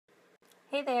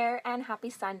Hey there, and happy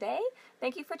Sunday.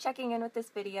 Thank you for checking in with this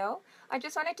video. I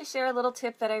just wanted to share a little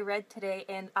tip that I read today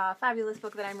in a fabulous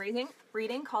book that I'm reading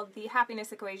called The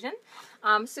Happiness Equation.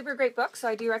 Super great book, so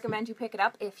I do recommend you pick it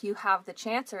up if you have the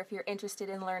chance or if you're interested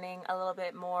in learning a little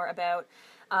bit more about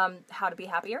how to be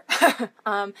happier.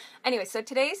 Anyway, so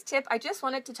today's tip, I just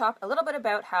wanted to talk a little bit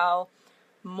about how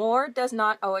more does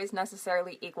not always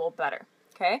necessarily equal better,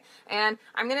 okay? And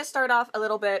I'm going to start off a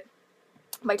little bit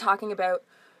by talking about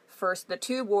first the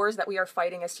two wars that we are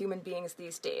fighting as human beings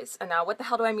these days. And now what the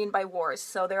hell do I mean by wars?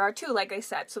 So there are two, like I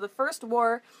said. So the first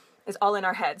war is all in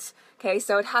our heads, okay?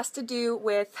 So it has to do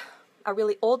with a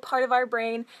really old part of our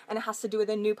brain, and it has to do with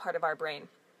a new part of our brain.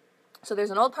 So there's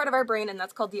an old part of our brain, and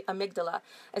that's called the amygdala.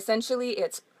 Essentially,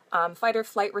 it's fight or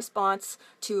flight response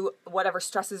to whatever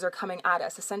stresses are coming at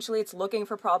us. Essentially, it's looking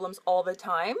for problems all the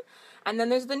time. And then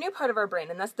there's the new part of our brain,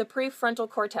 and that's the prefrontal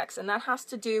cortex, and that has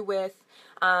to do with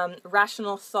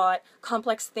rational thought,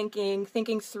 complex thinking,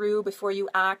 thinking through before you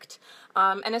act.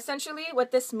 And essentially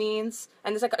what this means,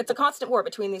 and it's a constant war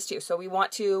between these two. So we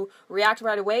want to react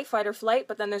right away, fight or flight,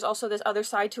 but then there's also this other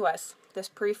side to us, this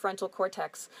prefrontal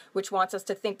cortex, which wants us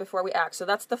to think before we act. So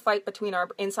that's the fight between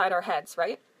inside our heads,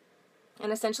 right?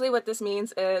 And essentially what this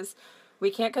means is we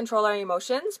can't control our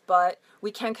emotions, but we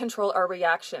can control our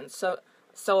reactions.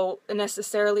 So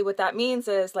necessarily what that means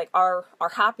is like our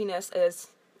happiness is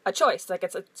a choice. Like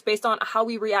it's based on how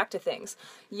we react to things.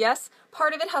 Yes,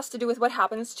 part of it has to do with what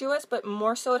happens to us, but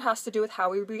more so it has to do with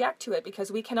how we react to it,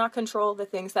 because we cannot control the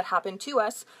things that happen to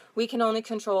us. We can only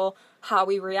control how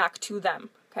we react to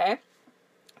them, okay?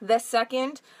 The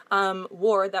second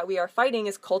war that we are fighting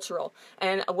is cultural.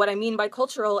 And what I mean by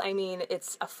cultural, I mean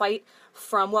it's a fight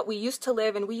from what we used to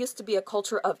live, and we used to be a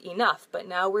culture of enough, but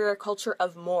now we're a culture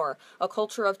of more, a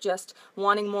culture of just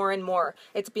wanting more and more.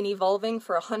 It's been evolving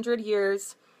for 100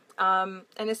 years, and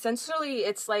essentially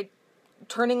it's like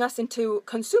turning us into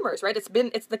consumers, right? It's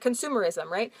the consumerism,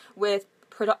 right? With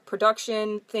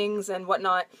production things and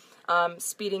whatnot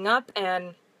speeding up,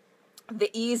 and the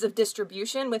ease of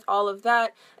distribution with all of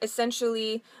that.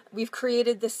 Essentially, we've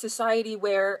created this society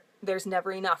where there's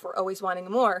never enough. We're always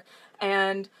wanting more.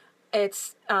 And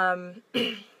it's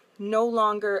no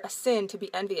longer a sin to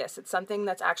be envious. It's something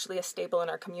that's actually a staple in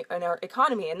our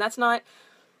economy. And that's not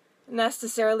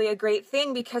necessarily a great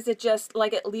thing, because it just,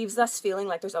 like, it leaves us feeling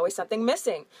like there's always something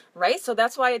missing, right? So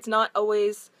that's why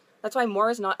that's why more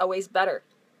is not always better.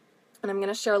 And I'm going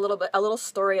to share a little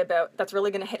story about that's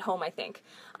really going to hit home, I think.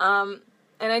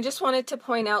 And I just wanted to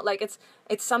point out, like,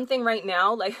 it's something right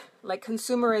now, like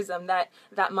consumerism, that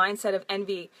mindset of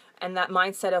envy and that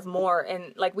mindset of more,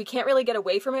 and like we can't really get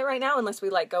away from it right now unless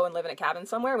we like go and live in a cabin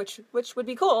somewhere, which would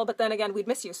be cool. But then again, we'd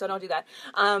miss you, so don't do that.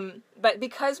 But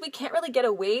because we can't really get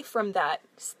away from that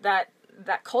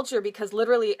culture, because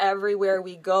literally everywhere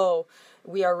we go,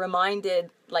 we are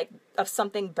reminded like of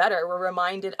something better. We're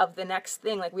reminded of the next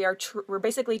thing. Like we're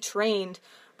basically trained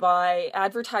by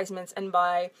advertisements and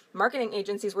by marketing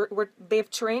agencies. They've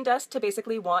trained us to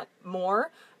basically want more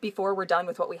before we're done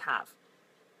with what we have.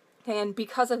 Okay, and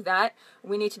because of that,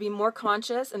 we need to be more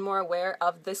conscious and more aware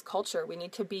of this culture. We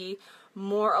need to be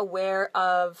more aware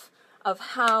of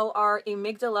how our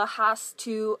amygdala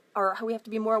how we have to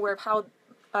be more aware of how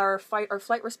our fight or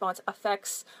flight response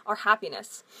affects our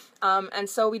happiness. And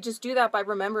so we just do that by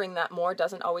remembering that more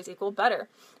doesn't always equal better.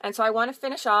 And so I want to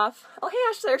finish off. Oh, hey,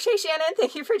 Ashley. Hey, Shannon.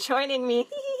 Thank you for joining me.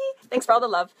 Thanks for all the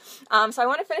love. So I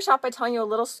want to finish off by telling you a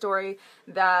little story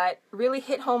that really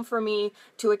hit home for me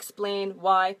to explain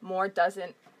why more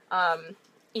doesn't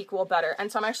equal better.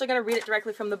 And so I'm actually going to read it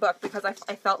directly from the book, because I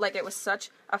felt like it was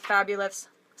such a fabulous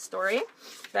story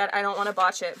that I don't want to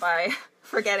botch it by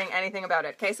forgetting anything about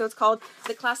it. Okay, so it's called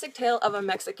The Classic Tale of a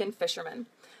Mexican Fisherman.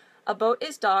 A boat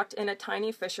is docked in a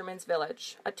tiny fisherman's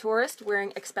village. A tourist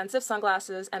wearing expensive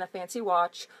sunglasses and a fancy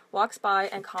watch walks by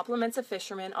and compliments a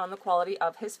fisherman on the quality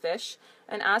of his fish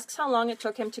and asks how long it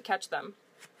took him to catch them.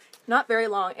 Not very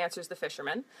long, answers the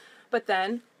fisherman. But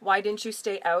then, why didn't you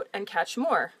stay out and catch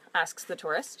more? Asks the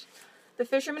tourist. The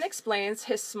fisherman explains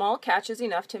his small catch is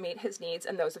enough to meet his needs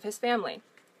and those of his family.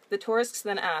 The tourist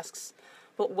then asks,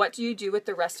 but what do you do with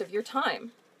the rest of your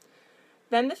time?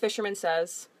 Then the fisherman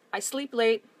says, I sleep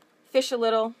late, fish a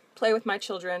little, play with my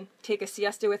children, take a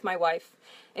siesta with my wife.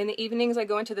 In the evenings I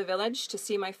go into the village to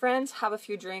see my friends, have a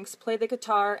few drinks, play the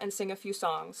guitar, and sing a few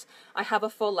songs. I have a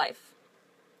full life.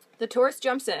 The tourist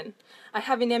jumps in. I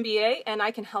have an MBA and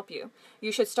I can help you.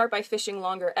 You should start by fishing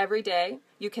longer every day.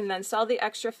 You can then sell the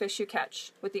extra fish you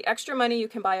catch. With the extra money you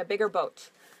can buy a bigger boat.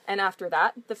 And after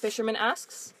that, the fisherman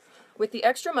asks, With the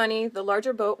extra money the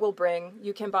larger boat will bring,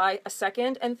 you can buy a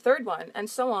second and third one, and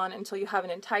so on until you have an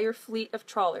entire fleet of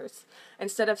trawlers.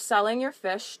 Instead of selling your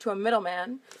fish to a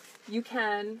middleman, you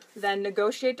can then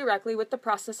negotiate directly with the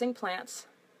processing plants,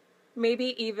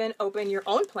 maybe even open your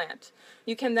own plant.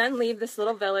 You can then leave this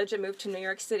little village and move to New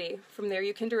York City. From there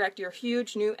you can direct your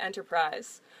huge new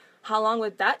enterprise. How long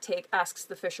would that take? Asks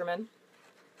the fisherman.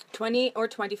 20 or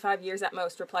 25 years at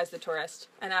most, replies the tourist.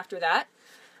 And after that?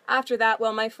 After that,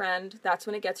 well, my friend, that's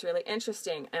when it gets really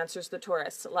interesting, answers the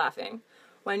tourist, laughing.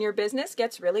 When your business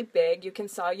gets really big, you can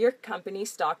sell your company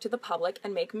stock to the public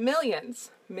and make millions.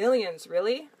 Millions,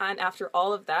 really? And after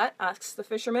all of that, asks the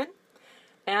fisherman.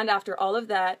 And after all of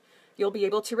that, you'll be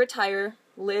able to retire,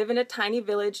 live in a tiny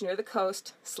village near the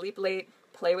coast, sleep late,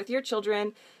 play with your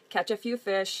children, catch a few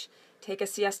fish, take a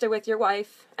siesta with your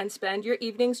wife, and spend your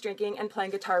evenings drinking and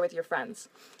playing guitar with your friends.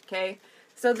 Okay?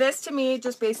 So this to me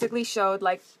just basically showed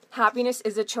like happiness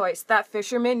is a choice. That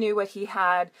fisherman knew what he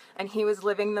had, and he was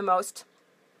living the most,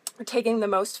 taking the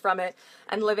most from it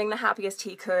and living the happiest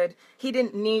he could. He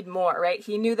didn't need more, right?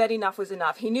 He knew that enough was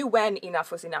enough. He knew when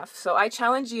enough was enough. So I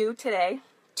challenge you today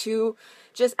to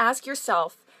just ask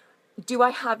yourself, do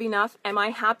I have enough? Am I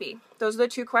happy? Those are the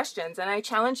two questions. And I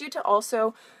challenge you to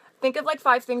also think of like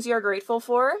 5 things you're grateful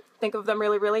for. Think of them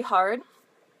really, really hard.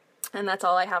 And that's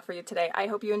all I have for you today. I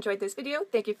hope you enjoyed this video.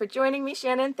 Thank you for joining me,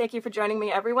 Shannon. Thank you for joining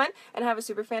me, everyone. And have a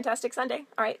super fantastic Sunday.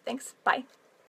 All right, thanks. Bye.